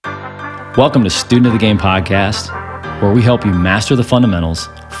Welcome to Student of the Game podcast, where we help you master the fundamentals,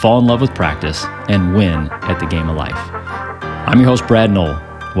 fall in love with practice, and win at the game of life. I'm your host, Brad Knoll.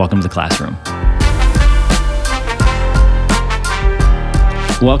 Welcome to the classroom.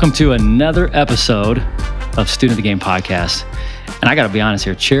 Welcome to another episode of Student of the Game podcast. And I got to be honest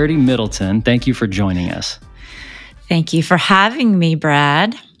here, Charity Middleton, thank you for joining us. Thank you for having me,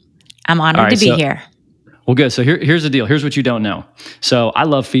 Brad. I'm honored to be here. Well, good. So here's the deal. Here's what you don't know. So I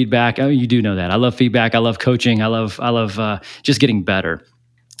love feedback. Oh, you do know that. I love feedback. I love coaching. I love just getting better.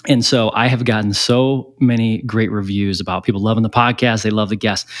 And so I have gotten so many great reviews about people loving the podcast. They love the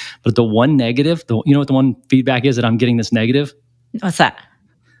guests. But the one negative, you know what the one feedback is that I'm getting this negative? What's that?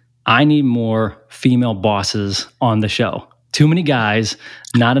 I need more female bosses on the show. Too many guys,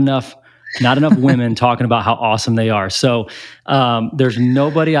 not enough women talking about how awesome they are. So there's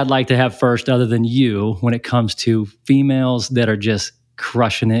nobody I'd like to have first other than you when it comes to females that are just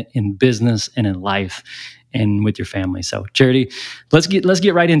crushing it in business and in life and with your family. So Charity, let's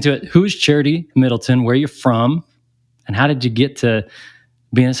get right into it. Who's Charity Middleton? Where are you from? And how did you get to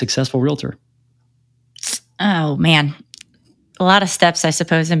being a successful realtor? Oh, man. A lot of steps, I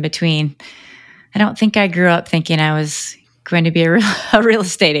suppose, in between. I don't think I grew up thinking I was going to be a real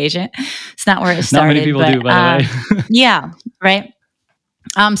estate agent. It's not where it started. Not many people do, by the way. Yeah, right.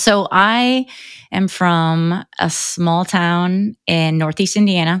 So I am from a small town in Northeast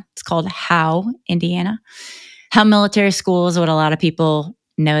Indiana. It's called Howe, Indiana. Howe Military School is what a lot of people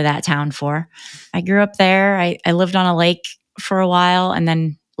know that town for. I grew up there. I lived on a lake for a while and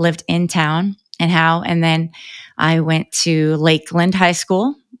then lived in town in Howe. And then I went to Lakeland High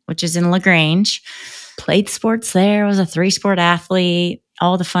School, which is in LaGrange. Played sports there, was a 3-sport athlete,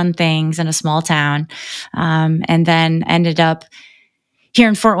 all the fun things in a small town. And then ended up here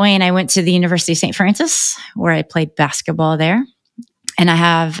in Fort Wayne. I went to the University of St. Francis, where I played basketball there. And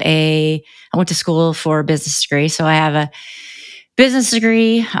I went to school for a business degree. So I have a business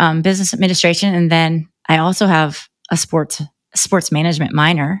degree, business administration. And then I also have a sports management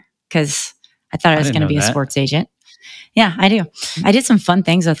minor because I thought I was going to be a sports agent. Yeah, I do. I did some fun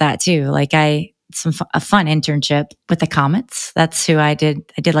things with that too. Like a fun internship with the Comets. That's who I did.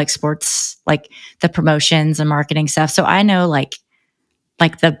 I did like sports, like the promotions and marketing stuff. So I know like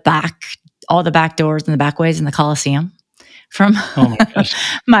all the back doors and the back ways in the Coliseum from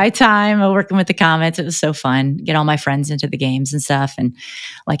my time working with the Comets. It was so fun. Get all my friends into the games and stuff and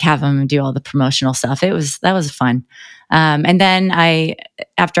like have them do all the promotional stuff. That was fun. And then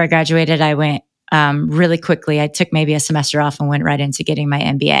after I graduated, I went really quickly. I took maybe a semester off and went right into getting my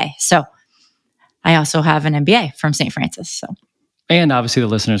MBA. So I also have an MBA from St. Francis. So, and obviously the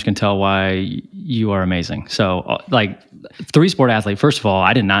listeners can tell why you are amazing. So like 3-sport athlete, first of all,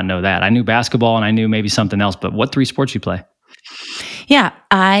 I did not know that. I knew basketball and I knew maybe something else, but what 3 sports you play? Yeah,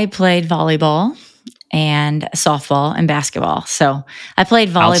 I played volleyball and softball and basketball. So I played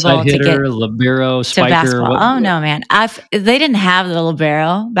volleyball outside hitter, libero, spiker. Oh no, man. They didn't have the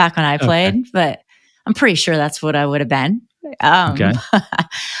libero back when I played, but I'm pretty sure that's what I would have been. Okay.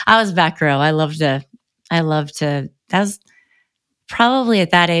 I was back row. I loved to, that was probably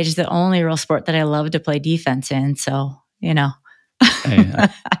at that age, the only real sport that I loved to play defense in. So, you know. Hey,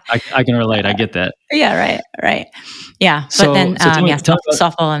 I can relate. I get that. Yeah. Right. Yeah. But then,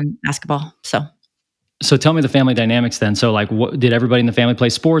 softball and basketball. So tell me the family dynamics then. So like, what did everybody in the family play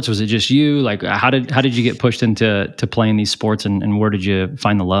sports? Was it just you? Like, how did you get pushed into playing these sports and where did you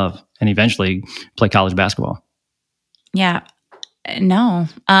find the love and eventually play college basketball? Yeah. No.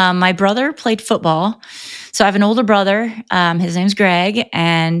 My brother played football. So I have an older brother. His name's Greg,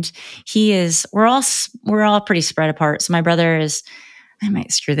 and we're all pretty spread apart. So my brother I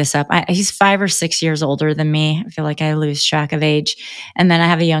might screw this up. He's 5 or 6 years older than me. I feel like I lose track of age. And then I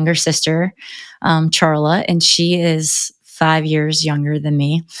have a younger sister, Charla, and she is 5 years younger than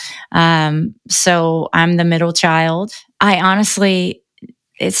me. So I'm the middle child.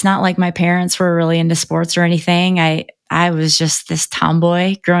 It's not like my parents were really into sports or anything. I was just this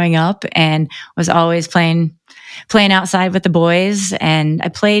tomboy growing up and was always playing outside with the boys. And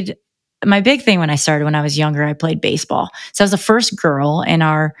my big thing when I was younger, I played baseball. So I was the first girl in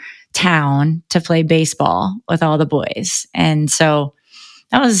our town to play baseball with all the boys. And so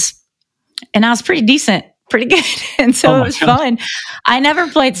I was pretty decent, pretty good. And so it was fun. I never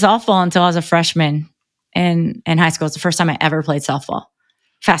played softball until I was a freshman in high school. It's the first time I ever played softball.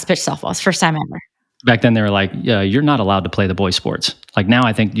 Fast pitch softball. It's the first time ever. Back then they were like, yeah, you're not allowed to play the boys' sports. Like now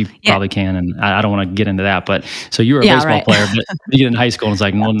I think you probably can, and I don't want to get into that. But so you were a baseball player, but you get in high school and it's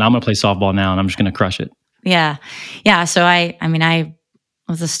like, well, now I'm going to play softball now and I'm just going to crush it. Yeah. So I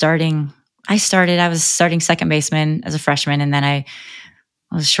was starting second baseman as a freshman, and then I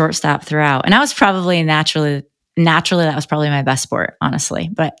I was shortstop throughout, and I was probably naturally that was probably my best sport, honestly.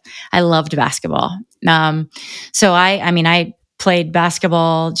 But I loved basketball. So I mean, I played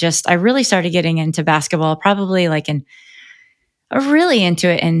basketball. I really started getting into basketball probably like really into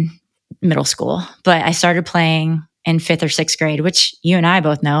it in middle school. But I started playing in 5th or 6th grade, which you and I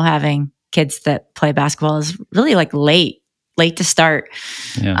both know, having kids that play basketball is really like late to start.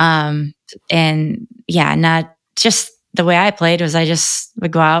 Yeah. And yeah, not just the way I played was I just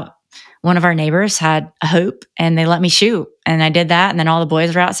would go out. One of our neighbors had a hoop and they let me shoot, and I did that. And then all the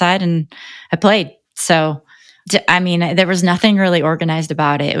boys were outside and I played. So, I mean, there was nothing really organized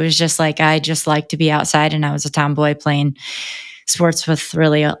about it. It was just like, I just liked to be outside, and I was a tomboy playing sports with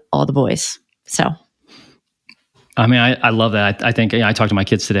really all the boys. So, I mean, I love that. I think I talk to my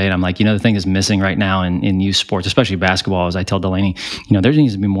kids today, and I'm like, the thing is missing right now in youth sports, especially basketball, as I tell Delaney, there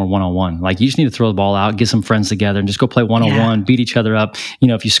needs to be more one-on-one. Like, you just need to throw the ball out, get some friends together, and just go play one-on-one, beat each other up.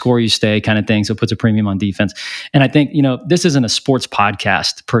 If you score, you stay, kind of thing. So it puts a premium on defense. And I think, this isn't a sports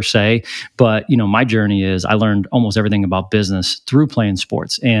podcast per se, but, my journey is I learned almost everything about business through playing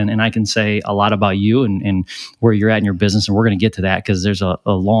sports. And I can say a lot about you and where you're at in your business. And we're going to get to that because there's a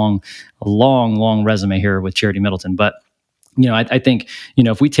long resume here with Charity Middleton. But I think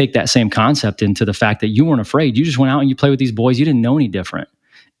if we take that same concept into the fact that you weren't afraid, you just went out and you played with these boys, you didn't know any different,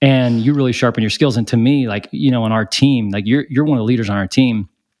 and you really sharpen your skills. And to me, like, on our team, like, you're one of the leaders on our team,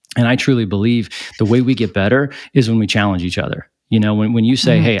 and I truly believe the way we get better is when we challenge each other. When you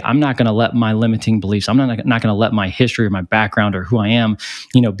say, hey, I'm not going to let my limiting beliefs, I'm not going to let my history or my background or who I am,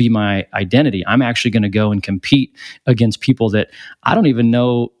 be my identity. I'm actually going to go and compete against people that I don't even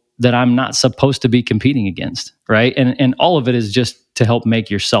know that I'm not supposed to be competing against, right? And all of it is just to help make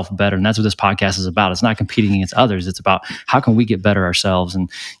yourself better. And that's what this podcast is about. It's not competing against others. It's about how can we get better ourselves.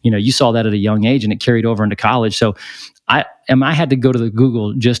 And, you saw that at a young age, and it carried over into college. So I had to go to the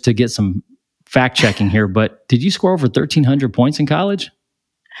Google just to get some fact checking here, but did you score over 1,300 points in college?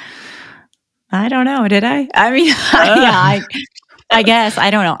 I don't know. Did I? I mean, yeah, I guess.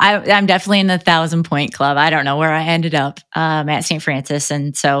 I don't know. I'm definitely in the 1,000-point club. I don't know where I ended up at St. Francis.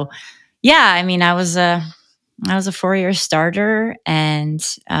 And so, yeah, I mean, I was a 4-year starter. And,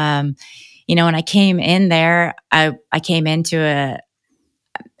 when I came in there, I came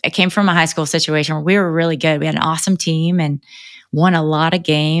from a high school situation where we were really good. We had an awesome team and won a lot of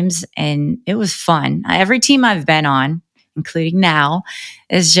games, and it was fun. Every team I've been on, including now,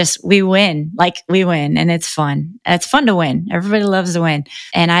 is just we win, and it's fun. It's fun to win. Everybody loves to win.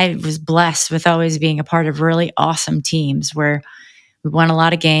 And I was blessed with always being a part of really awesome teams where we won a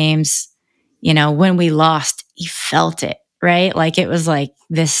lot of games. When we lost, you felt it, right? Like, it was like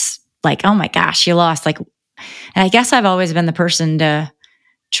this, like, oh my gosh, you lost. Like, and I guess I've always been the person to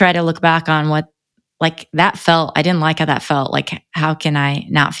try to look back on what, like, that felt. I didn't like how that felt. Like, how can I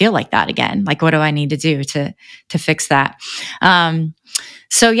not feel like that again? Like, what do I need to do to fix that?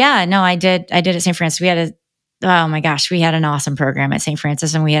 So yeah, no, I did at St. Francis. We had oh my gosh, we had an awesome program at St.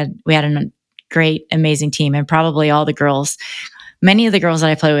 Francis, and we had a great, amazing team. And probably all the girls, many of the girls that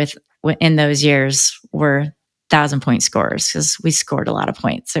I play with in those years were 1,000-point scorers because we scored a lot of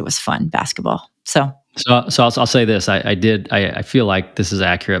points. It was fun basketball. So I'll say this. I feel like this is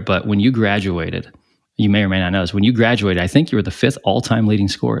accurate, but when you graduated, you may or may not know this. When you graduated, I think you were the 5th all-time leading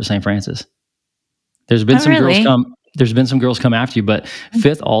scorer at St. Francis. There's been some girls come after you, but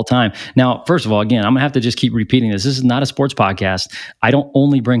 5th all-time. Now, first of all, again, I'm gonna have to just keep repeating this. This is not a sports podcast. I don't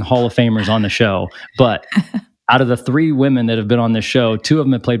only bring Hall of Famers on the show, but out of the 3 women that have been on this show, 2 of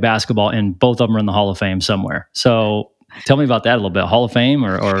them have played basketball, and both of them are in the Hall of Fame somewhere. So tell me about that a little bit. Hall of Fame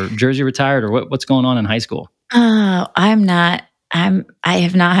or jersey retired, or what's going on in high school? I have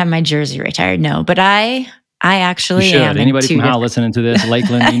not had my jersey retired. No, but I actually you should. am. Anybody from Howell listening to this,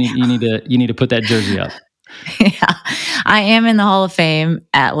 Lakeland, you need to put that jersey up. Yeah, I am in the Hall of Fame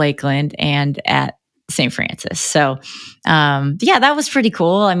at Lakeland and at St. Francis. So, yeah, that was pretty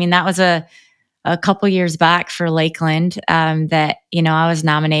cool. I mean, that was a couple years back for Lakeland that, I was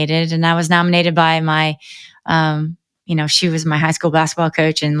nominated, and I was nominated by my, she was my high school basketball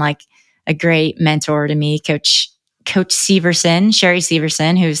coach and like a great mentor to me, Coach Severson, Sherry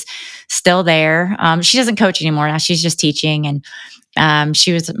Severson, who's still there. She doesn't coach anymore now. She's just teaching. And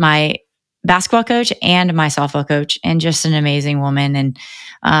she was my basketball coach and my softball coach, and just an amazing woman,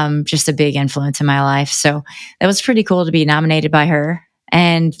 and just a big influence in my life. So that was pretty cool to be nominated by her,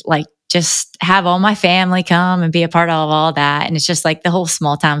 and like just have all my family come and be a part of all that. And it's just like the whole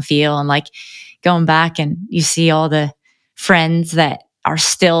small town feel, and like going back and you see all the friends that are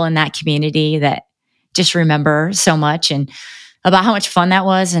still in that community that just remember so much and about how much fun that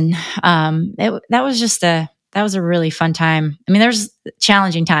was. And that was just a that was a really fun time. I mean, there's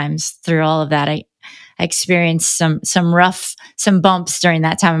challenging times through all of that. I experienced some bumps during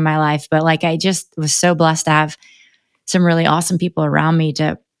that time of my life, but like I just was so blessed to have some really awesome people around me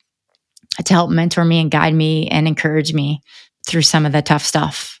to help mentor me and guide me and encourage me through some of the tough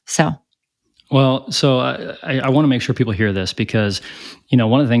stuff. So Well, so I want to make sure people hear this because,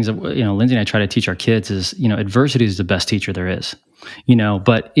 one of the things that, Lindsay and I try to teach our kids is, adversity is the best teacher there is,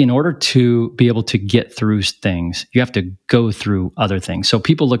 but in order to be able to get through things, you have to go through other things. So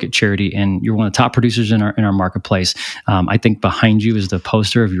people look at charity, and you're one of the top producers in our marketplace. I think behind you is the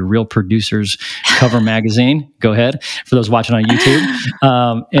poster of your Real Producers cover magazine. Go ahead for those watching on YouTube.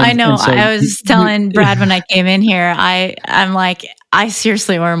 I know. And so I was telling Brad when I came in here, I'm like, I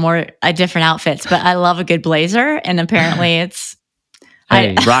seriously wear more different outfits, but I love a good blazer, and apparently it's.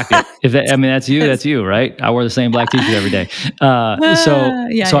 Hey, rock it! That's you. That's you, right? I wear the same black T-shirt every day.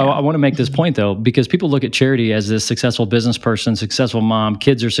 I want to make this point though, because people look at charity as this successful business person, successful mom,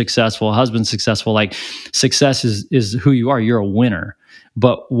 kids are successful, husband's successful. Like success is who you are. You're a winner.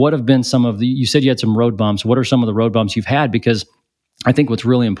 But what have been some of the? You said you had some road bumps. What are some of the road bumps you've had? Because I think what's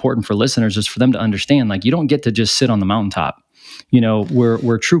really important for listeners is for them to understand, like you don't get to just sit on the mountaintop.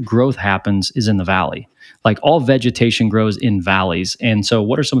 Where true growth happens is in the valley. Like all vegetation grows in valleys. And so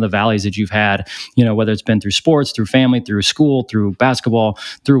what are some of the valleys that you've had, whether it's been through sports, through family, through school, through basketball,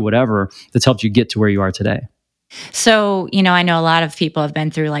 through whatever, that's helped you get to where you are today? So, I know a lot of people have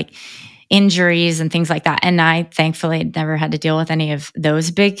been through like injuries and things like that. And I thankfully never had to deal with any of those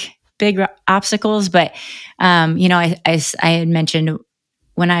big obstacles. But, I had mentioned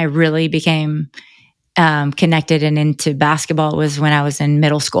when I really became connected and into basketball was when I was in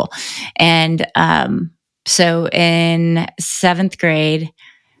middle school. And so in seventh grade,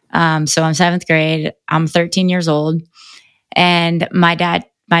 I'm 13 years old, and my dad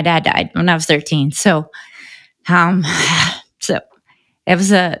died when I was 13. So, so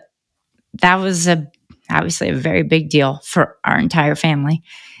that was obviously a very big deal for our entire family.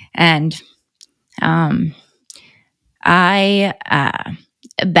 And,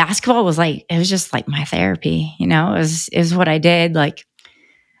 basketball was like, it was just like my therapy, it was what I did. Like,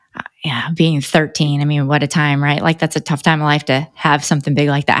 being 13, I mean, what a time, right? Like that's a tough time of life to have something big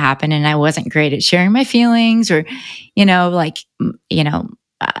like that happen. And I wasn't great at sharing my feelings or, they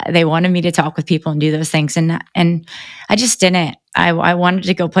wanted me to talk with people and do those things. And I just didn't. I wanted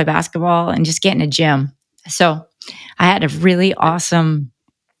to go play basketball and just get in a gym. So I had a really awesome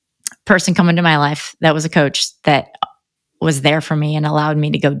person come into my life that was a coach that was there for me and allowed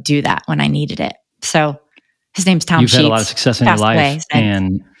me to go do that when I needed it. So his name's Tom You've Sheets. had a lot of success in your life,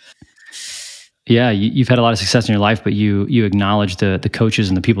 and you've had a lot of success in your life, but you acknowledge the coaches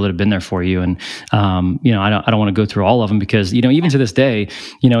and the people that have been there for you. And, I don't want to go through all of them because, even to this day,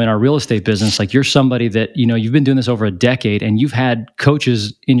 in our real estate business, like you're somebody that, you've been doing this over a decade and you've had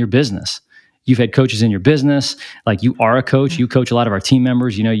coaches in your business. You've had coaches in your business. Like you are a coach. You coach a lot of our team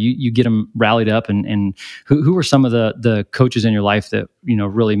members. You get them rallied up. And who are some of the coaches in your life that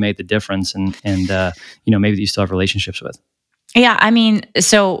really made the difference and maybe that you still have relationships with? Yeah, I mean,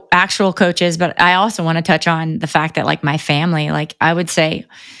 so actual coaches, but I also want to touch on the fact that like my family, like I would say,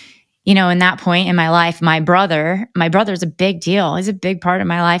 in that point in my life, my brother's a big deal. He's a big part of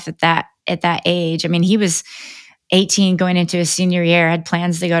my life at that age. I mean, he was 18 going into his senior year, had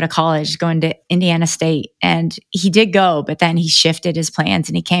plans to go to college, going to Indiana State. And he did go, but then he shifted his plans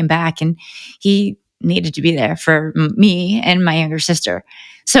and he came back and he needed to be there for me and my younger sister.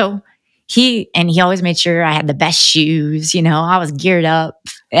 So he always made sure I had the best shoes, I was geared up.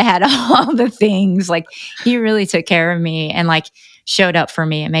 It had all the things. Like he really took care of me and like showed up for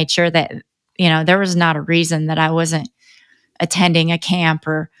me and made sure that, there was not a reason that I wasn't attending a camp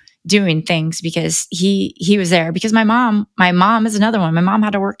or doing things because he was there. Because my mom is another one. My mom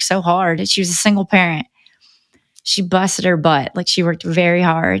had to work so hard. She was a single parent. She busted her butt. Like she worked very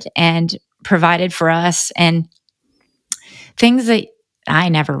hard and provided for us and things that I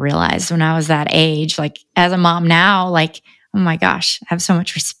never realized when I was that age. Like as a mom now, like, oh my gosh, I have so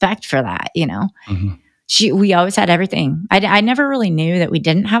much respect for that, Mm-hmm. We always had everything. I never really knew that we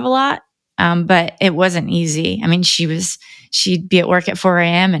didn't have a lot, but it wasn't easy. I mean, she'd be at work at 4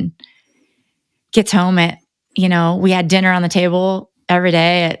 a.m. and gets home at, we had dinner on the table every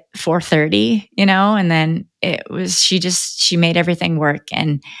day at 4:30, and then she made everything work.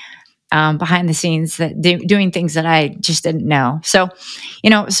 And behind the scenes that doing things that I just didn't know. So,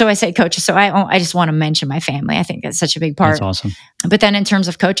 so I say coaches. So I just want to mention my family. I think that's such a big part. That's awesome. But then in terms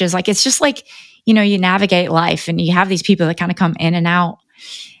of coaches, like, it's just like, you navigate life and you have these people that kind of come in and out.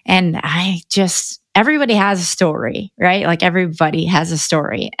 And everybody has a story, right? Like everybody has a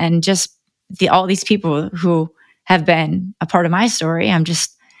story, and just all these people who have been a part of my story, I'm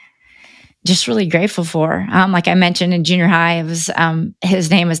just really grateful for. Like I mentioned in junior high, it was his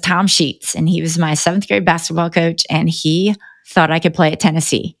name was Tom Sheets, and he was my 7th grade basketball coach, and he thought I could play at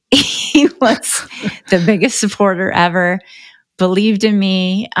Tennessee. He was the biggest supporter ever, believed in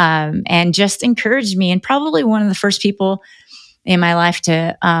me, and just encouraged me, and probably one of the first people in my life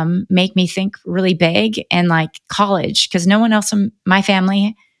to make me think really big and like college, because no one else in my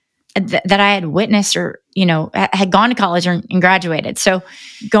family that I had witnessed or, had gone to college and graduated. So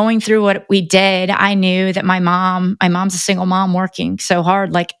going through what we did, I knew that my mom's a single mom working so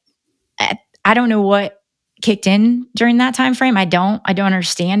hard. Like, I don't know what kicked in during that time frame. I don't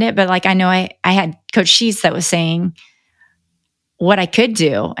understand it, but like, I know I had Coach Sheets that was saying what I could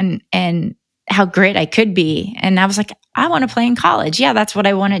do and how great I could be. And I was like, I want to play in college. Yeah, that's what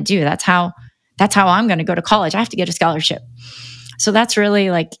I want to do. That's how I'm going to go to college. I have to get a scholarship. So that's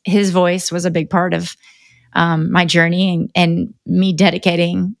really like his voice was a big part of my journey and me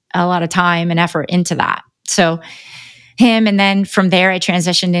dedicating a lot of time and effort into that. So him, and then from there I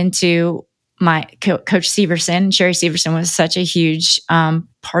transitioned into my Coach Severson. Sherry Severson was such a huge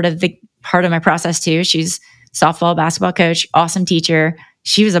part of my process too. She's softball, basketball coach, awesome teacher.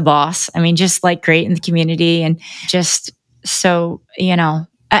 She was a boss. I mean, just like great in the community, and just so,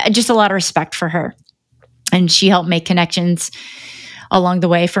 just a lot of respect for her. And she helped make connections along the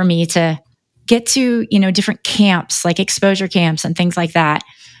way for me to get to, different camps, like exposure camps and things like that,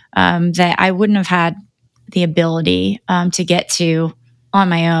 that I wouldn't have had the ability to get to on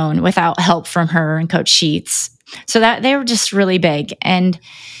my own without help from her and Coach Sheets. So that they were just really big. And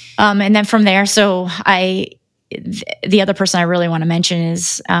then from there, so the other person I really want to mention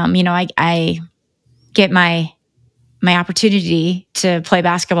is, I get my opportunity to play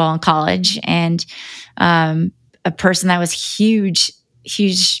basketball in college, and a person that was huge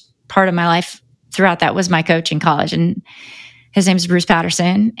part of my life throughout that was my coach in college, and his name is Bruce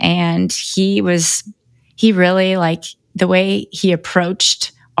Patterson. And he really, like, the way he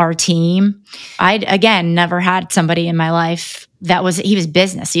approached our team. I'd, again, never had somebody in my life he was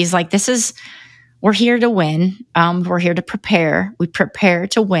business. He's like, we're here to win. We're here to prepare. We prepare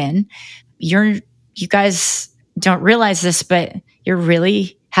to win. You guys don't realize this, but you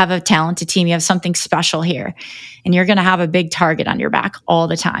really have a talented team. You have something special here, and you're going to have a big target on your back all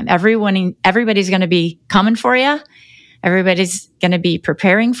the time. Everybody's going to be coming for you. Everybody's going to be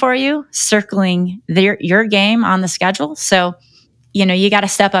preparing for you, circling your game on the schedule. So, you got to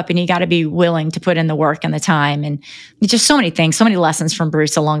step up, and you got to be willing to put in the work and the time, and just so many things, so many lessons from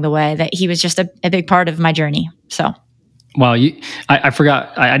Bruce along the way, that he was just a big part of my journey. So. Wow, I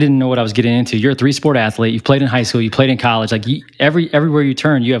forgot. I didn't know what I was getting into. You're a 3-sport athlete. You've played in high school. You played in college. Like, everywhere you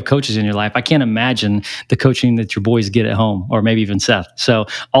turn, you have coaches in your life. I can't imagine the coaching that your boys get at home, or maybe even Seth. So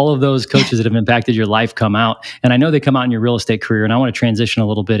all of those coaches that have impacted your life come out, and I know they come out in your real estate career. And I want to transition a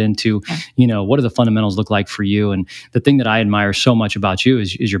little bit into, what do the fundamentals look like for you? And the thing that I admire so much about you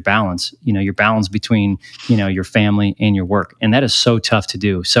is your balance. Your balance between your family and your work, and that is so tough to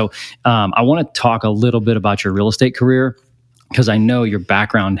do. So I want to talk a little bit about your real estate career, because I know your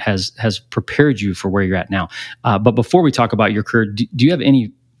background has prepared you for where you're at now. But before we talk about your career, do you have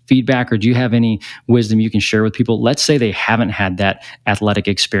any feedback, or do you have any wisdom you can share with people? Let's say they haven't had that athletic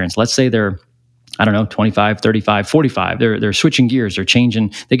experience. Let's say they're, 25, 35, 45. They're switching gears. They're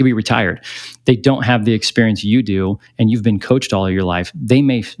changing. They could be retired. They don't have the experience you do, and you've been coached all of your life. They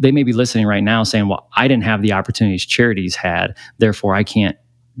may be listening right now saying, well, I didn't have the opportunities Charity's had, therefore I can't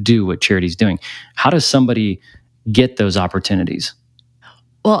do what Charity's doing. How does somebody get those opportunities?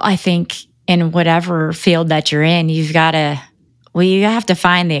 Well, I think in whatever field that you're in, you have to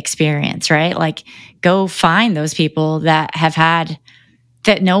find the experience, right? Like, go find those people that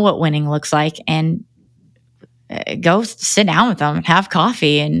know what winning looks like, and go sit down with them and have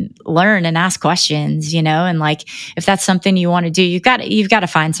coffee and learn and ask questions, and like, if that's something you want to do, you've got to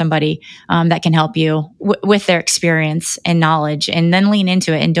find somebody that can help you with their experience and knowledge, and then lean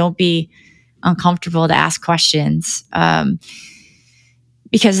into it, and don't be uncomfortable to ask questions,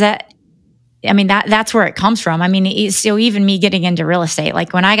 because that's where it comes from. I mean, so even me getting into real estate,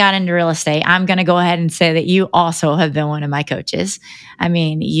 like when I got into real estate, I'm going to go ahead and say that you also have been one of my coaches. I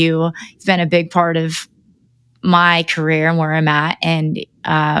mean, you've been a big part of my career and where I'm at. And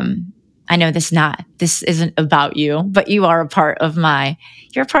I know this isn't about you, but you are a part of my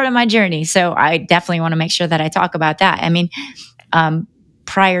journey. So I definitely want to make sure that I talk about that. I mean,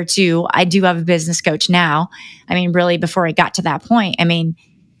 prior to, I do have a business coach now. I mean, really, before I got to that point, I mean,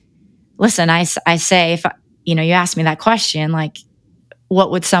 listen, I say, if you ask me that question, like,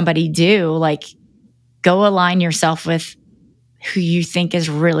 what would somebody do? Like, go align yourself with who you think is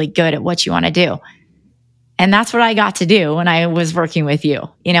really good at what you want to do. And that's what I got to do when I was working with you.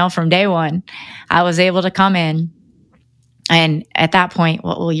 From day one, I was able to come in. And at that point,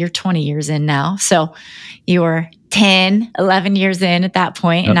 well, you're 20 years in now. So you were 10, 11 years in at that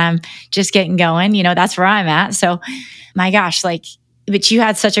point, Yep. and I'm just getting going. That's where I'm at. So my gosh, but you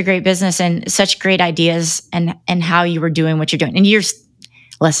had such a great business and such great ideas and how you were doing what you're doing. And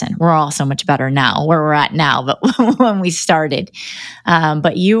listen, we're all so much better now where we're at now, but when we started,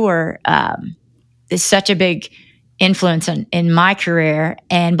 but you were such a big influence in my career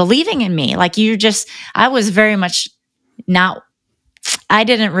and believing in me. I was very much I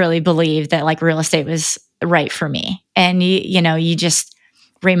didn't really believe that real estate was right for me. And you just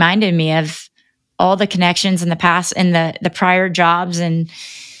reminded me of all the connections in the past and the prior jobs and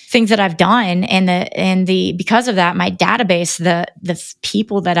things that I've done. And because of that, my database, the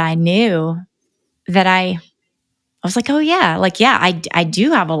people that I knew, that I was like, oh yeah, I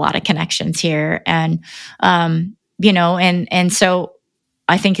do have a lot of connections here. And, and so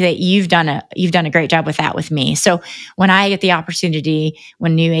I think that you've done a great job with that with me. So when I get the opportunity,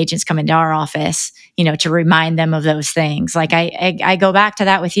 when new agents come into our office, to remind them of those things, I go back to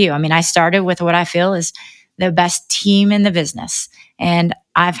that with you. I mean, I started with what I feel is the best team in the business, and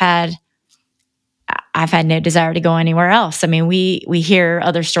I've had no desire to go anywhere else. I mean, we hear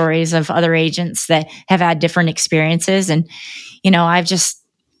other stories of other agents that have had different experiences, and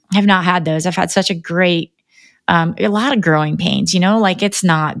have not had those. I've had such a great, a lot of growing pains. It's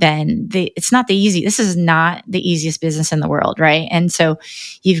not the easy. This is not the easiest business in the world, right? And so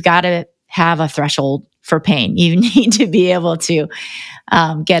you've got to have a threshold for pain. You need to be able to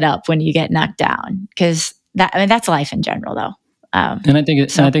get up when you get knocked down, because that's life in general, though. And I think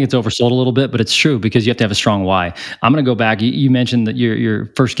it's oversold a little bit, but it's true, because you have to have a strong why. I'm going to go back. You mentioned that you're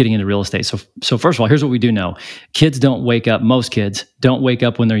first getting into real estate. So first of all, here's what we do know. Most kids don't wake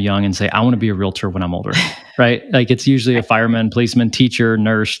up when they're young and say, I want to be a realtor when I'm older, right? It's usually a fireman, policeman, teacher,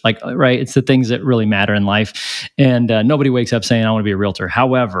 nurse, right? It's the things that really matter in life. And nobody wakes up saying, I want to be a realtor.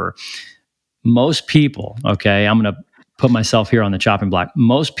 However, most people, okay, I'm going to put myself here on the chopping block.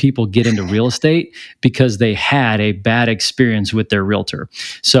 Most people get into real estate because they had a bad experience with their realtor.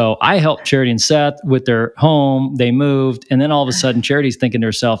 So I helped Charity and Seth with their home. They moved. And then all of a sudden, Charity's thinking to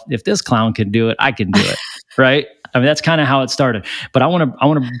herself, if this clown can do it, I can do it. Right? I mean, that's kind of how it started. But I want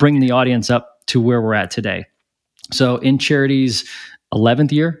to bring the audience up to where we're at today. So in Charity's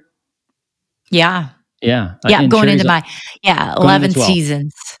 11th year? Yeah. Yeah. Going into my 11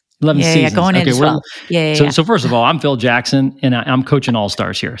 seasons. 11 seasons. Yeah, going into 12. So first of all, I'm Phil Jackson, and I'm coaching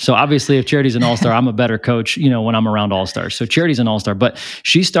All-Stars here. So obviously, if Charity's an All-Star, I'm a better coach, when I'm around All-Stars. So Charity's an All-Star, but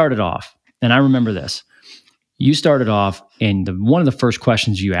she started off, and I remember this. You started off, and one of the first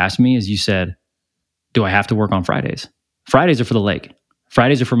questions you asked me is, you said, do I have to work on Fridays? Fridays are for the lake.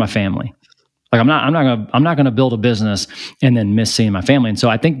 Fridays are for my family. I'm not gonna build a business and then miss seeing my family. And so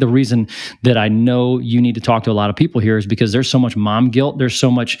I think the reason that I know you need to talk to a lot of people here is because there's so much mom guilt. There's so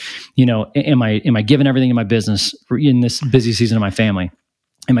much, am I giving everything in my business in this busy season of my family?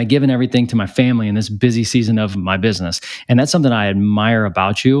 Am I giving everything to my family in this busy season of my business? And that's something I admire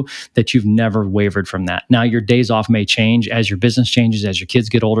about you, that you've never wavered from that. Now, your days off may change as your business changes, as your kids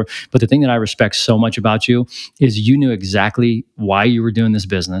get older. But the thing that I respect so much about you is you knew exactly why you were doing this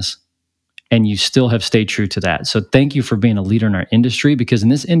business, and you still have stayed true to that. So thank you for being a leader in our industry, because in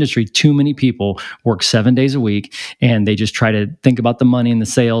this industry, too many people work 7 days a week and they just try to think about the money and the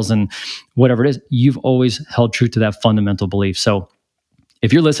sales and whatever it is. You've always held true to that fundamental belief. So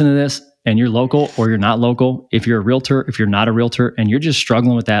if you're listening to this and you're local or you're not local, if you're a realtor, if you're not a realtor, and you're just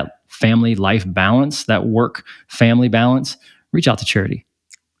struggling with that family life balance, that work family balance, reach out to Charity.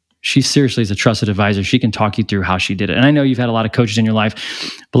 She seriously is a trusted advisor. She can talk you through how she did it. And I know you've had a lot of coaches in your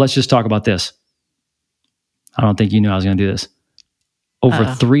life, but let's just talk about this. I don't think you knew I was going to do this. Over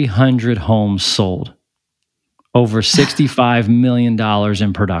 300 homes sold, over $65 million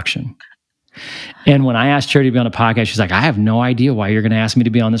in production. And when I asked Charity to be on a podcast, she's like, I have no idea why you're going to ask me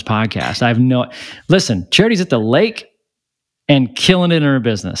to be on this podcast. Listen, Charity's at the lake and killing it in her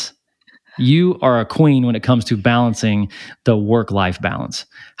business. You are a queen when it comes to balancing the work-life balance.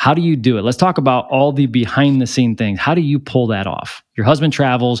 How do you do it? Let's talk about all the behind-the-scene things. How do you pull that off? Your husband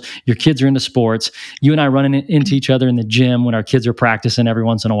travels, your kids are into sports, you and I running into each other in the gym when our kids are practicing every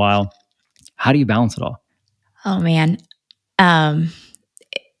once in a while. How do you balance it all? Oh, man.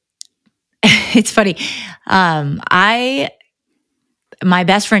 It's funny. My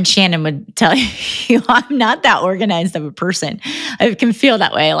best friend Shannon would tell you I'm not that organized of a person. I can feel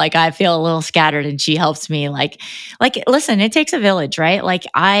that way. I feel a little scattered, and she helps me. Listen, it takes a village, right?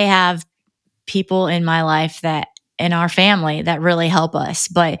 I have people in my life that in our family that really help us.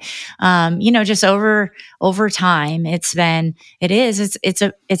 But just over time, it's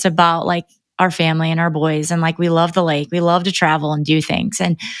about like our family and our boys, and like we love the lake, we love to travel and do things,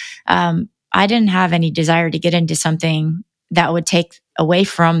 and I didn't have any desire to get into something that would take away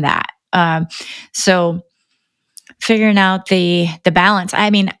from that. So figuring out the balance. I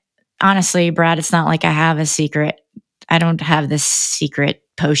mean, honestly, Brad, it's not like I have a secret. I don't have this secret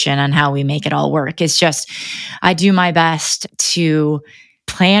potion on how we make it all work. It's just I do my best to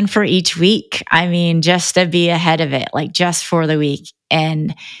plan for each week. I mean, just to be ahead of it, like just for the week.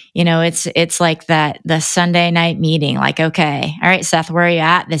 And it's like that the Sunday night meeting, like, okay, all right, Seth, where are you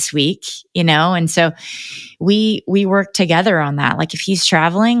at this week? And so we work together on that. Like if he's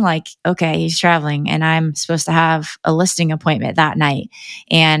traveling, like, okay, he's traveling and I'm supposed to have a listing appointment that night,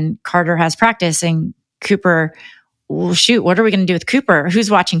 and Carter has practice, and Cooper, well, shoot, what are we going to do with Cooper?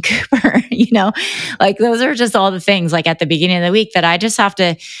 Who's watching Cooper? Like those are just all the things like at the beginning of the week that I just have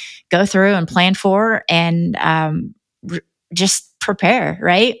to go through and plan for, and just prepare,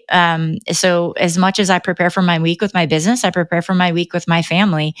 right? So as much as I prepare for my week with my business, I prepare for my week with my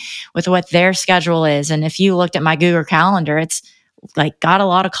family, with what their schedule is. And if you looked at my Google Calendar, it's like got a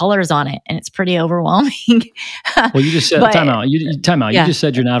lot of colors on it, and it's pretty overwhelming. Well, you just said time out. Time out. Yeah. You just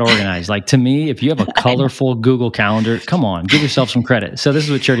said you're not organized. Like to me, if you have a colorful Google Calendar, come on, give yourself some credit. So this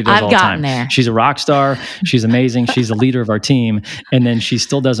is what Charity does I've all the gotten time. there. She's a rock star. She's amazing. She's the leader of our team, and then she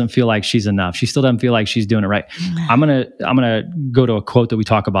still doesn't feel like she's enough. She still doesn't feel like she's doing it right. I'm gonna go to a quote that we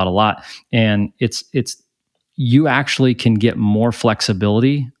talk about a lot, and it's you actually can get more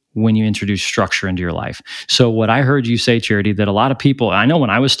flexibility when you introduce structure into your life. So what I heard you say, Charity, that a lot of people, I know when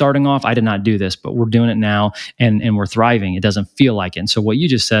I was starting off, I did not do this, but we're doing it now and we're thriving. It doesn't feel like it. And so what you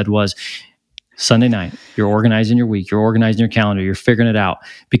just said was Sunday night, you're organizing your week, you're organizing your calendar, you're figuring it out.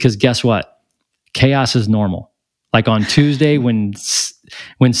 Because guess what? Chaos is normal. Like on Tuesday, when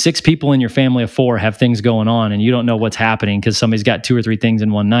 6 people in your family of 4 have things going on and you don't know what's happening because somebody's got 2 or 3 things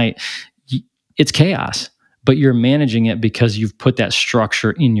in one night, it's chaos. But you're managing it because you've put that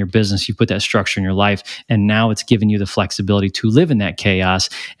structure in your business, you put that structure in your life, and now it's giving you the flexibility to live in that chaos.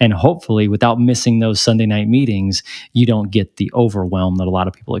 And hopefully, without missing those Sunday night meetings, you don't get the overwhelm that a lot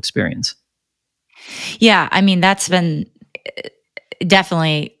of people experience. Yeah, I mean, that's been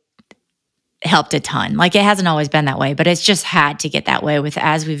definitely helped a ton. Like it hasn't always been that way, but it's just had to get that way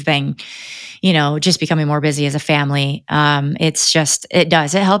as we've been, just becoming more busy as a family.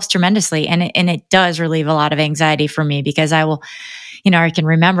 It helps tremendously. And it does relieve a lot of anxiety for me, because I will, I can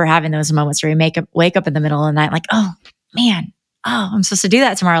remember having those moments where you wake up in the middle of the night, like, oh man, I'm supposed to do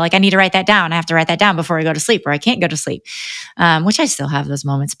that tomorrow. Like I need to write that down. I have to write that down before I go to sleep, or I can't go to sleep, which I still have those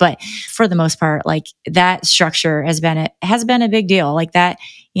moments. But for the most part, like that structure has been a big deal. Like that,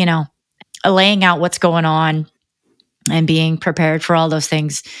 laying out what's going on and being prepared for all those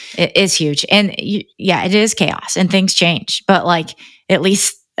things is huge. And it is chaos and things change, but like at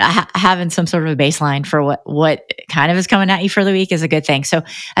least having some sort of a baseline for what kind of is coming at you for the week is a good thing. So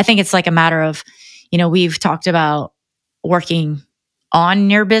I think it's like a matter of, we've talked about working on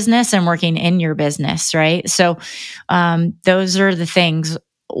your business and working in your business, right? So those are the things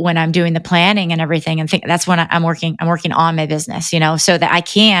when I'm doing the planning and everything, and that's when I'm working on my business, so that I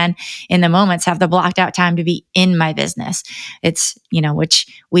can, in the moments, have the blocked out time to be in my business. It's,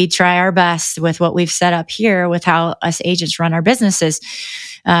 which we try our best with what we've set up here with how us agents run our businesses.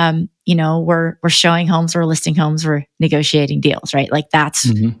 We're showing homes, we're listing homes, we're negotiating deals, right? Like that's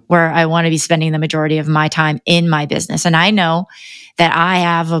where I want to be spending the majority of my time in my business. And I know that I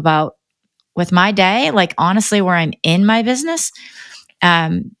have about, with my day, like honestly, where I'm in my business,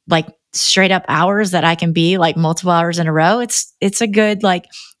 like straight up hours that I can be like multiple hours in a row, it's a good like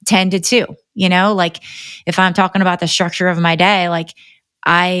 10 to 2, like if I'm talking about the structure of my day, like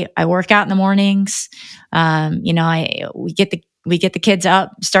I work out in the mornings, we get the kids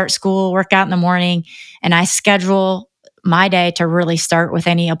up, start school, work out in the morning, and I schedule my day to really start with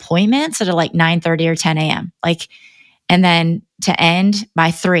any appointments at like 9:30 or 10 a.m. Like, and then to end by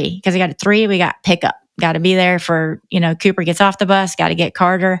 3, because I got at 3, we got pickup. Got to be there for, Cooper gets off the bus, got to get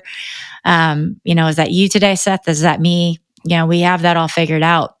Carter. Is that you today, Seth? Is that me? We have that all figured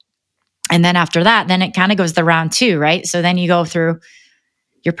out. And then after that, then it kind of goes the round 2, right? So then you go through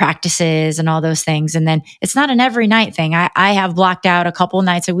your practices and all those things. And then it's not an every night thing. I have blocked out a couple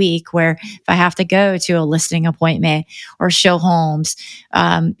nights a week where if I have to go to a listing appointment or show homes,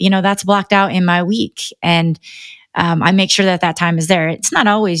 that's blocked out in my week. And I make sure that time is there. It's not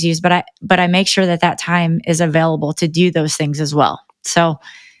always used, but I make sure that time is available to do those things as well. So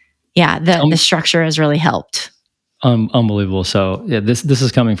yeah, the structure has really helped. Unbelievable. So yeah, this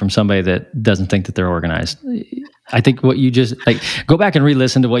is coming from somebody that doesn't think that they're organized. I think what you just like go back and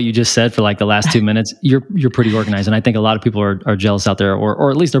re-listen to what you just said for like the last 2 minutes. You're pretty organized, and I think a lot of people are jealous out there,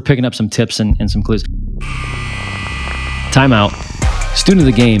 or at least they're picking up some tips and some clues. Time out. Student of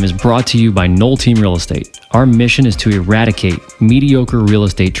the Game is brought to you by Knoll Team Real Estate. Our mission is to eradicate mediocre real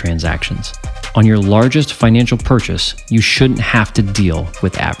estate transactions. On your largest financial purchase, you shouldn't have to deal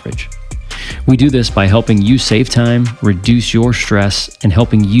with average. We do this by helping you save time, reduce your stress, and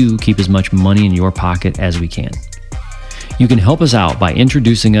helping you keep as much money in your pocket as we can. You can help us out by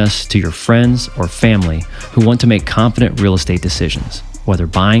introducing us to your friends or family who want to make confident real estate decisions, whether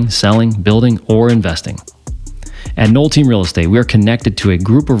buying, selling, building, or investing. At Knoll Team Real Estate, we are connected to a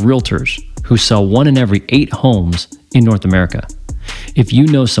group of realtors who sell 1 in every 8 homes in North America. If you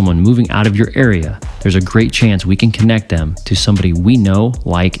know someone moving out of your area, there's a great chance we can connect them to somebody we know,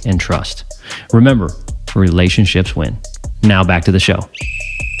 like, and trust. Remember, relationships win. Now back to the show.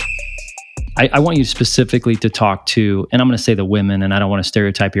 I want you specifically to talk to, and I'm going to say the women, and I don't want to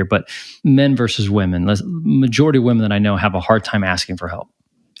stereotype here, but men versus women. Majority of women that I know have a hard time asking for help.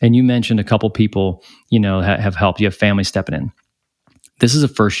 And you mentioned a couple people, have helped. You have family stepping in. This is the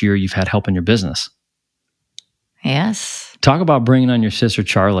first year you've had help in your business. Yes. Talk about bringing on your sister,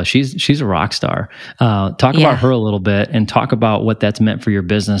 Charla. She's a rock star. Talk about her a little bit and talk about what that's meant for your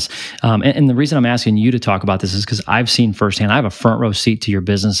business. And the reason I'm asking you to talk about this is because I've seen firsthand, I have a front row seat to your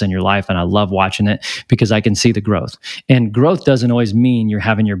business and your life, and I love watching it because I can see the growth. And growth doesn't always mean you're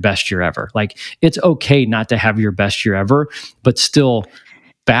having your best year ever. Like, it's okay not to have your best year ever, but still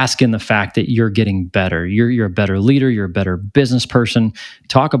bask in the fact that you're getting better. You're a better leader. You're a better business person.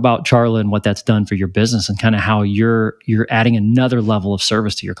 Talk about Charla and what that's done for your business and kind of how you're adding another level of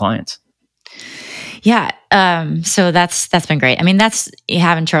service to your clients. Yeah. So that's been great. I mean, that's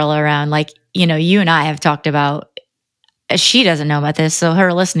having Charla around. Like, you and I have talked about. She doesn't know about this, so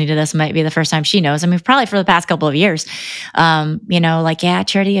her listening to this might be the first time she knows. I mean, probably for the past couple of years,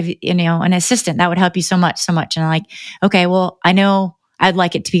 Charity, have an assistant that would help you so much. And I'm like, okay, well, I know I'd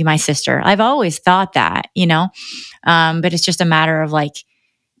like it to be my sister. I've always thought that, but it's just a matter of like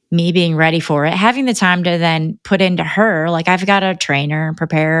me being ready for it, having the time to then put into her. Like, I've got to train her and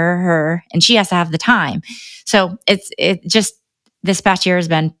prepare her, and she has to have the time. So it just this past year it's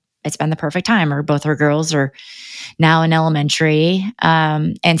been the perfect time. Or both her girls are now in elementary.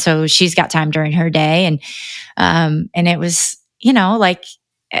 And so she's got time during her day. And it was, like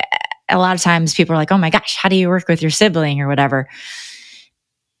a lot of times people are like, oh my gosh, how do you work with your sibling or whatever?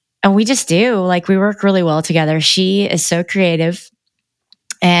 And we just do. Like, we work really well together. She is so creative.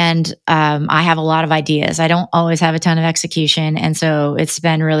 And I have a lot of ideas. I don't always have a ton of execution. And so it's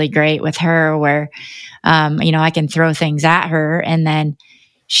been really great with her where, I can throw things at her, and then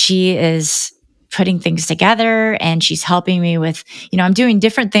she is putting things together, and she's helping me with, I'm doing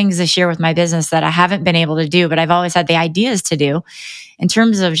different things this year with my business that I haven't been able to do, but I've always had the ideas to do in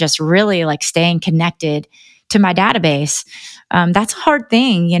terms of just really like staying connected to my database. That's a hard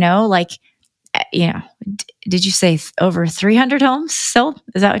thing, did you say over 300 homes sold?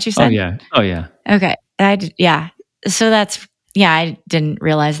 Is that what you said? Oh yeah. Okay. Yeah. So I didn't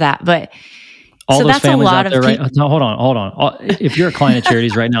realize that, but all so those that's families a lot out there, of right? No, hold on. If you're a client of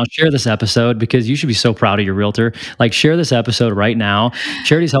Charity's right now, share this episode because you should be so proud of your realtor. Like, share this episode right now.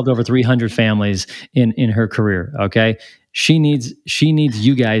 Charity's helped over 300 families in her career. Okay. She needs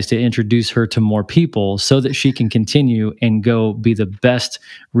you guys to introduce her to more people so that she can continue and go be the best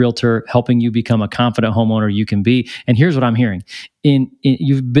realtor, helping you become a confident homeowner you can be. And here's what I'm hearing.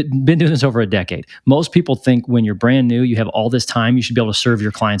 You've been doing this over a decade. Most people think when you're brand new, you have all this time, you should be able to serve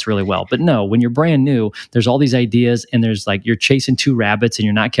your clients really well. But no, when you're brand new, there's all these ideas, and there's like you're chasing 2 rabbits and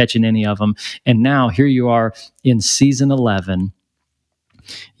you're not catching any of them. And now here you are in season 11.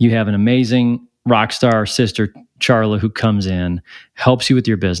 You have an amazing rock star sister, Charla, who comes in, helps you with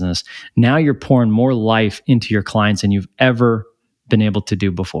your business. Now you're pouring more life into your clients than you've ever been able to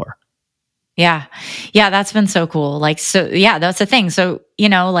do before. Yeah. Yeah. That's been so cool. Like, so yeah, that's the thing. So,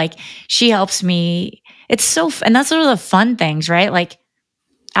 like, she helps me. It's so, and that's one of the fun things, right? Like,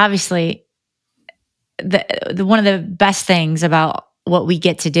 obviously the one of the best things about what we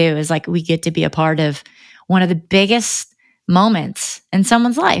get to do is like, we get to be a part of one of the biggest moments in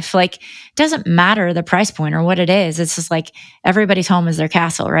someone's life. Like, it doesn't matter the price point or what it is. It's just like everybody's home is their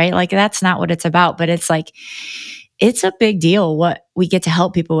castle, right? Like, that's not what it's about, but it's like, it's a big deal what we get to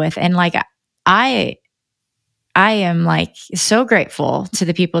help people with. And like, I am like so grateful to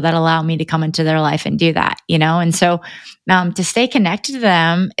the people that allow me to come into their life and do that, And so to stay connected to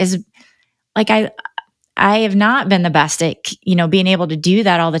them is like, I have not been the best at, being able to do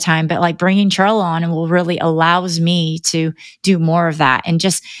that all the time, but like bringing Charla on will really allows me to do more of that and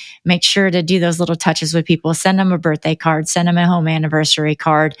just make sure to do those little touches with people, send them a birthday card, send them a home anniversary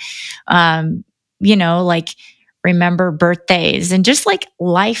card, like remember birthdays and just like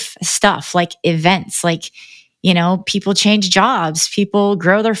life stuff, like events, like, people change jobs, people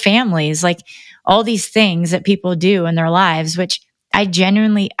grow their families, like all these things that people do in their lives, which I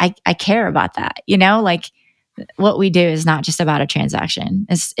genuinely, I care about that, like what we do is not just about a transaction.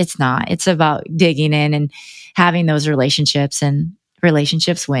 It's not, it's about digging in and having those relationships, and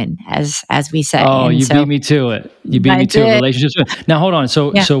relationships win, as we say. Oh, And you beat so me to it. You beat I me to it. did. Relationships. Now, hold on.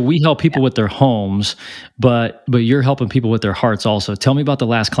 So, Yeah. so we help people with their homes, but you're helping people with their hearts also. Tell me about the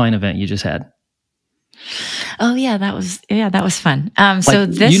last client event you just had. Oh that was fun. Like, So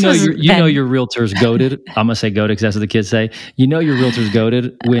this was then. your realtor's goaded. I'm gonna say goaded because that's what the kids say. You know your realtor's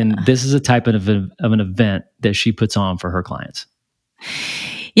goaded when this is a type of an event that she puts on for her clients.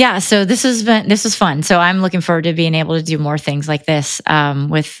 Yeah, so this was fun. So I'm looking forward to being able to do more things like this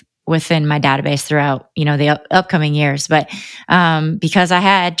within my database throughout the upcoming years. But because I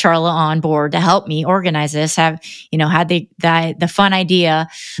had Charla on board to help me organize this, have had the fun idea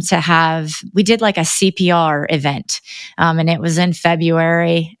to have, we did like a CPR event, and it was in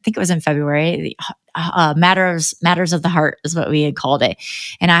February. I think it was in February. Matters of the Heart is what we had called it.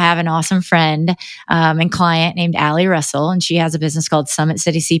 And I have an awesome friend and client named Allie Russell, and she has a business called Summit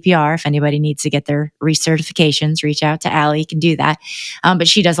City CPR. If anybody needs to get their recertifications, reach out to Allie. You can do that. But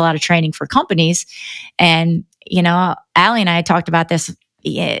she does a lot of training for companies. And, Allie and I talked about this.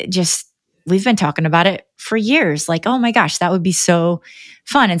 We've been talking about it for years. Like, oh my gosh, that would be so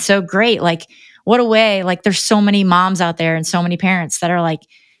fun and so great. Like, what a way. Like, there's so many moms out there and so many parents that are like,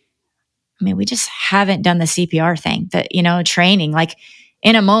 we just haven't done the CPR thing, that, training, like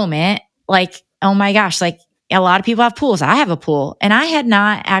in a moment, like, oh my gosh, like a lot of people have pools. I have a pool and I had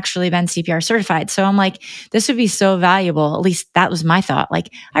not actually been CPR certified. So I'm like, this would be so valuable. At least that was my thought.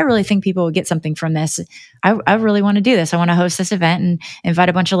 Like, I really think people would get something from this. I really want to do this. I want to host this event and invite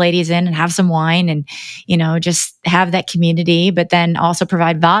a bunch of ladies in and have some wine and, just have that community, but then also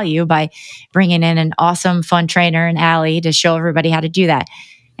provide value by bringing in an awesome, fun trainer and Allie to show everybody how to do that.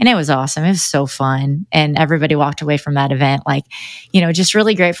 And it was awesome. It was so fun. And everybody walked away from that event, like, just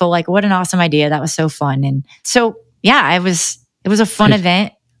really grateful. Like, what an awesome idea. That was so fun. And so, yeah, it was a fun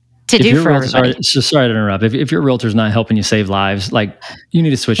event to If do your for realtor, everybody. sorry to interrupt. If your realtor's not helping you save lives, like you need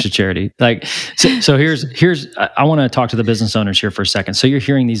to switch to charity. Like, so here's I want to talk to the business owners here for a second. So you're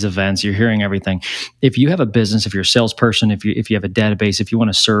hearing these events, you're hearing everything. If you have a business, if you're a salesperson, if you have a database, if you want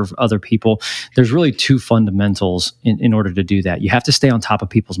to serve other people, there's really two fundamentals in order to do that. You have to stay on top of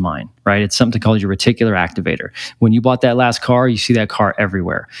people's mind, right? It's something called your reticular activator. When you bought that last car, you see that car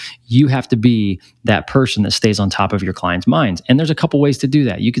everywhere. You have to be that person that stays on top of your clients' minds. And there's a couple ways to do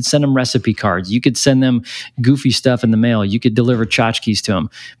that. You could send them recipe cards. You could send them goofy stuff in the mail. You could deliver tchotchkes to them.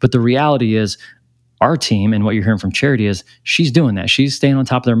 But the reality is, our team and what you're hearing from Charity is she's doing that. She's staying on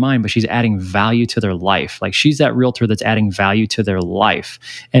top of their mind, but she's adding value to their life. Like, she's that realtor that's adding value to their life.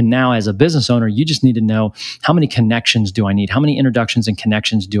 And now as a business owner, you just need to know, how many connections do I need? How many introductions and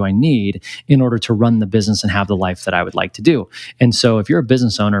connections do I need in order to run the business and have the life that I would like to do? And so if you're a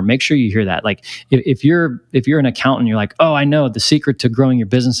business owner, make sure you hear that. Like, if you're an accountant, you're like, oh, I know the secret to growing your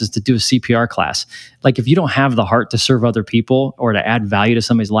business is to do a CPR class. Like, if you don't have the heart to serve other people or to add value to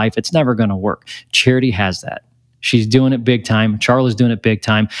somebody's life, it's never going to work. Charity has that. She's doing it big time. Charla's doing it big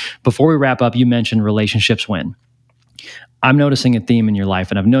time. Before we wrap up, you mentioned relationships win. I'm noticing a theme in your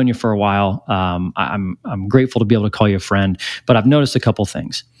life, and I've known you for a while. I'm grateful to be able to call you a friend, but I've noticed a couple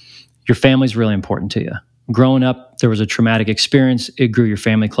things. Your family's really important to you. Growing up, there was a traumatic experience. It grew your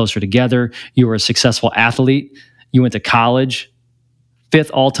family closer together. You were a successful athlete. You went to college. 5th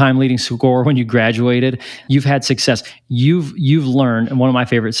all-time leading scorer when you graduated. You've had success. You've learned, and one of my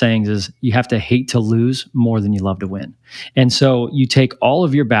favorite sayings is, you have to hate to lose more than you love to win. And so you take all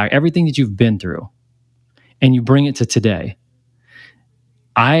of everything that you've been through, and you bring it to today.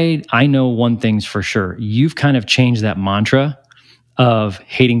 I know one thing's for sure. You've kind of changed that mantra of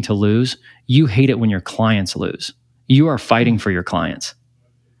hating to lose. You hate it when your clients lose. You are fighting for your clients.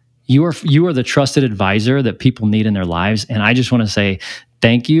 You are the trusted advisor that people need in their lives. And I just want to say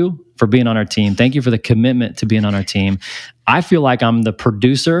thank you for being on our team. Thank you for the commitment to being on our team. I feel like I'm the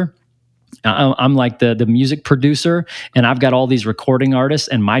producer. I'm like the music producer, and I've got all these recording artists,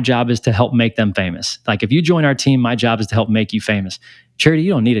 and my job is to help make them famous. Like, if you join our team, my job is to help make you famous. Charity,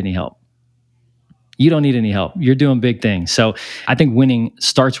 you don't need any help. You don't need any help. You're doing big things. So I think winning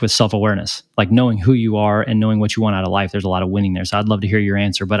starts with self-awareness, like knowing who you are and knowing what you want out of life. There's a lot of winning there. So I'd love to hear your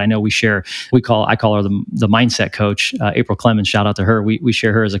answer. But I know I call her the mindset coach, April Clemens. Shout out to her. We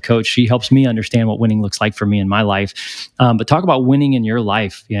share her as a coach. She helps me understand what winning looks like for me in my life. But talk about winning in your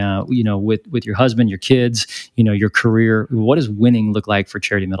life. With your husband, your kids, your career. What does winning look like for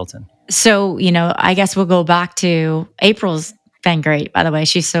Charity Middleton? So, I guess we'll go back to April's been great, by the way.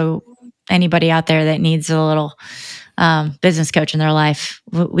 Anybody out there that needs a little business coach in their life,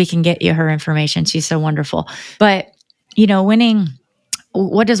 we can get you her information. She's so wonderful. But, winning,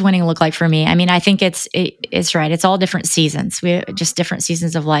 what does winning look like for me? I mean, I think it's right. It's all different seasons. We just different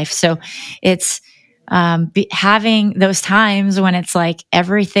seasons of life. So it's having those times when it's like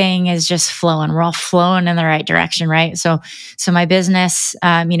everything is just flowing. We're all flowing in the right direction, right? So my business,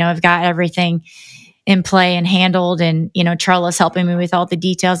 I've got everything in play and handled, and Charla's helping me with all the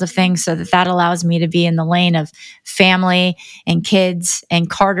details of things, so that allows me to be in the lane of family and kids and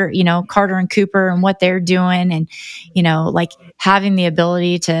Carter and Cooper and what they're doing, and like having the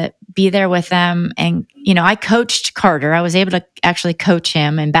ability to be there with them. And I coached Carter. I was able to actually coach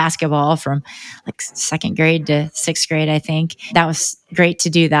him in basketball from like second grade to sixth grade. I think that was great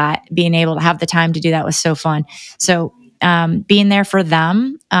to do that. Being able to have the time to do that was so fun. So being there for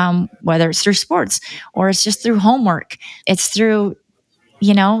them, whether it's through sports or it's just through homework, it's through,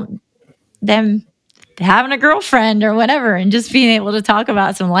 them having a girlfriend or whatever, and just being able to talk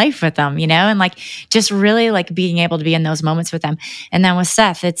about some life with them, and like just really like being able to be in those moments with them. And then with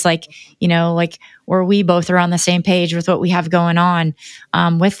Seth, it's like, like where we both are on the same page with what we have going on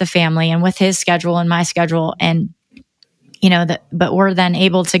with the family and with his schedule and my schedule. And but we're then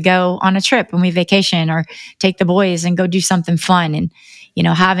able to go on a trip when we vacation or take the boys and go do something fun. And,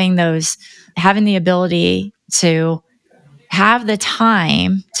 having the ability to have the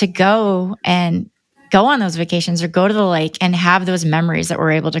time to go on those vacations or go to the lake and have those memories that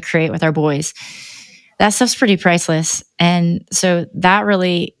we're able to create with our boys. That stuff's pretty priceless. And so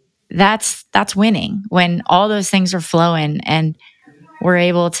that's winning, when all those things are flowing and we're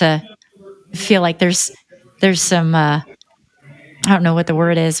able to feel like there's some, I don't know what the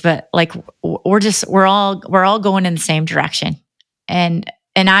word is, but like we're all going in the same direction, and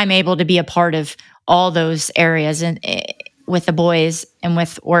I'm able to be a part of all those areas, and with the boys and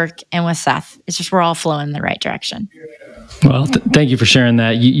with work and with Seth, it's just we're all flowing in the right direction. Well, thank you for sharing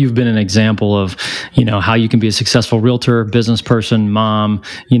that. You've been an example of, how you can be a successful realtor, business person, mom.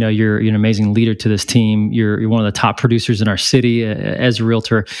 You're an amazing leader to this team. You're one of the top producers in our city as a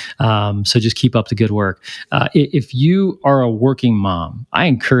realtor. So just keep up the good work. If you are a working mom, I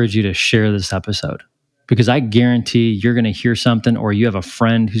encourage you to share this episode, because I guarantee you're going to hear something, or you have a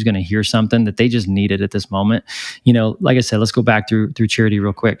friend who's going to hear something that they just needed at this moment. Like I said, let's go back through Charity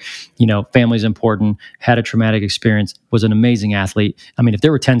real quick. Family's important, had a traumatic experience, was an amazing athlete. I mean, if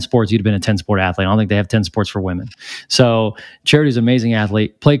there were 10 sports, you'd have been a 10-sport athlete. I don't think they have 10 sports for women. So Charity's an amazing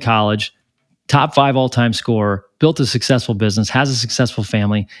athlete, played college, top 5 all-time scorer, built a successful business, has a successful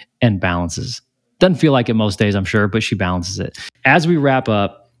family, and balances. Doesn't feel like it most days, I'm sure, but she balances it. As we wrap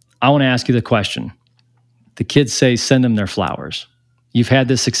up, I want to ask you the question. The kids say, send them their flowers. You've had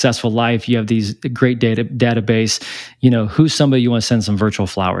this successful life. You have these great database. Who's somebody you want to send some virtual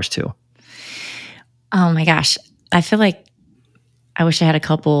flowers to? Oh my gosh. I feel like I wish I had a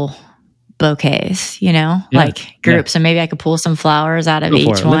couple bouquets, like groups, and maybe I could pull some flowers out of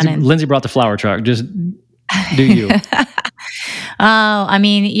each one. Lindsay brought the flower truck. Just do you. Oh, I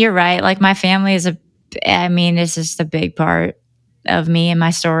mean, you're right. Like my family it's just a big part of me and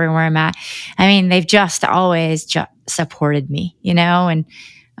my story and where I'm at. I mean, they've just always supported me, and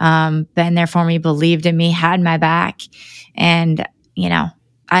been there for me, believed in me, had my back. And,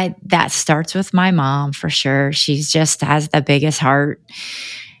 that starts with my mom for sure. She's just has the biggest heart,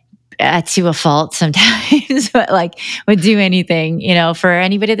 to a fault sometimes, but like would do anything, for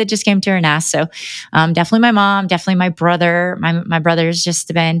anybody that just came to her and asked. So definitely my mom, definitely my brother. My brother's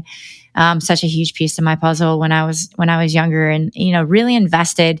just been such a huge piece of my puzzle when I was younger, and really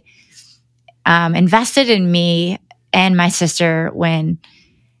invested in me and my sister when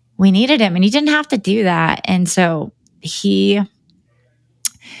we needed him, and he didn't have to do that. And so he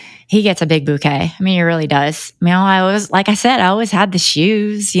gets a big bouquet. I mean, he really does. Like I said, I always had the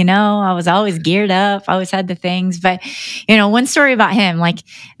shoes, I was always geared up. I always had the things. But, one story about him, like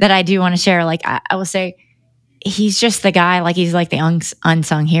that I do want to share, like I will say, he's just the guy, like he's like the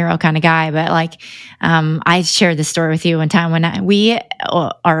unsung hero kind of guy. But like, I shared this story with you one time when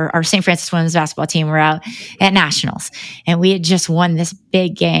our St. Francis women's basketball team were out at nationals, and we had just won this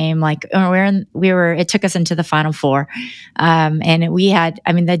big game. Like it took us into the Final Four, and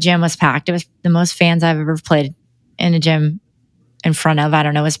the gym was packed. It was the most fans I've ever played in a gym in front of. I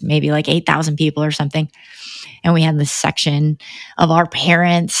don't know, it was maybe like 8,000 people or something. And we had this section of our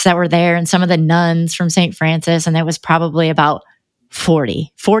parents that were there and some of the nuns from St. Francis. And there was probably about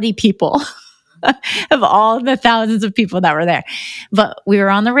 40 people of all the thousands of people that were there. But we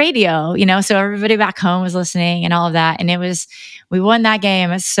were on the radio, so everybody back home was listening and all of that. And we won that game.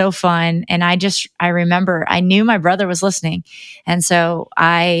 It was so fun. And I remember I knew my brother was listening. And so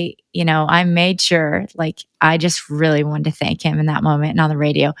I made sure, like, I just really wanted to thank him in that moment and on the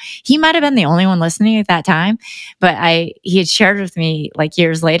radio. He might have been the only one listening at that time, but he had shared with me like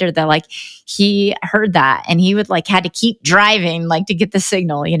years later that like he heard that and he would like had to keep driving like to get the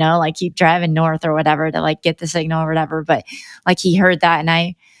signal, like keep driving north or whatever to like get the signal or whatever. But like he heard that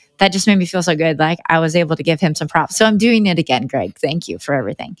and that just made me feel so good. Like I was able to give him some props. So I'm doing it again, Greg. Thank you for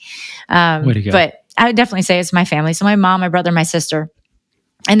everything. Way to go. But I would definitely say it's my family. So my mom, my brother, my sister,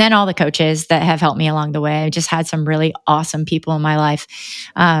 and then all the coaches that have helped me along the way. I just had some really awesome people in my life.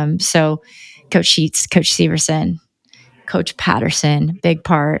 So Coach Sheets, Coach Severson, Coach Patterson, big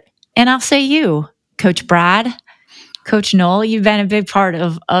part. And I'll say you, Coach Brad, Coach Knoll, you've been a big part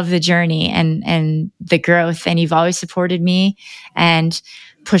of the journey and the growth. And you've always supported me and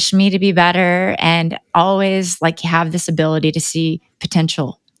pushed me to be better and always like have this ability to see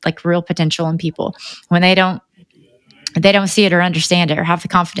potential, like real potential in people when they don't see it or understand it or have the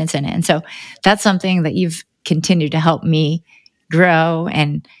confidence in it. And so that's something that you've continued to help me grow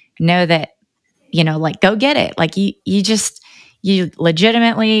and know that, like go get it. Like you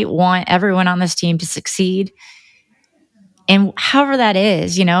legitimately want everyone on this team to succeed. And however that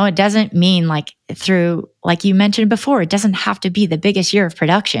is, it doesn't mean like through, like you mentioned before, it doesn't have to be the biggest year of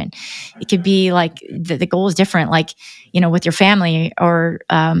production. It could be like the goal is different, like, with your family or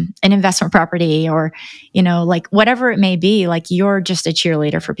an investment property or, like whatever it may be, like you're just a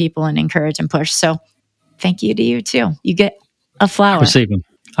cheerleader for people and encourage and push. So thank you to you too. You get a flower.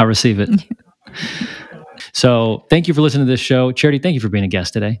 I receive it. So thank you for listening to this show. Charity, thank you for being a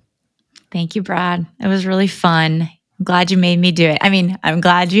guest today. Thank you, Brad. It was really fun. I'm glad you made me do it. I mean, I'm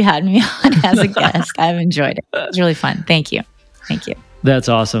glad you had me on as a guest. I've enjoyed it. It was really fun. Thank you. Thank you. That's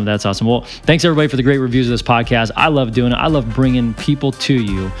awesome. That's awesome. Well, thanks everybody for the great reviews of this podcast. I love doing it. I love bringing people to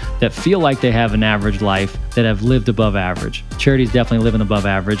you that feel like they have an average life, that have lived above average. Charity's definitely living above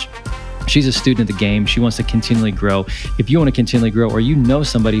average. She's a student of the game. She wants to continually grow. If you want to continually grow or you know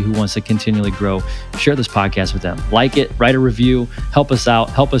somebody who wants to continually grow, share this podcast with them. Like it, write a review, help us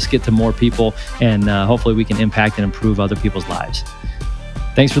out, help us get to more people, and hopefully we can impact and improve other people's lives.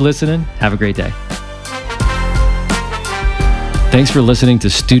 Thanks for listening. Have a great day. Thanks for listening to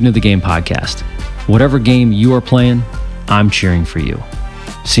Student of the Game podcast. Whatever game you are playing, I'm cheering for you.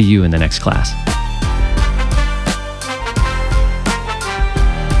 See you in the next class.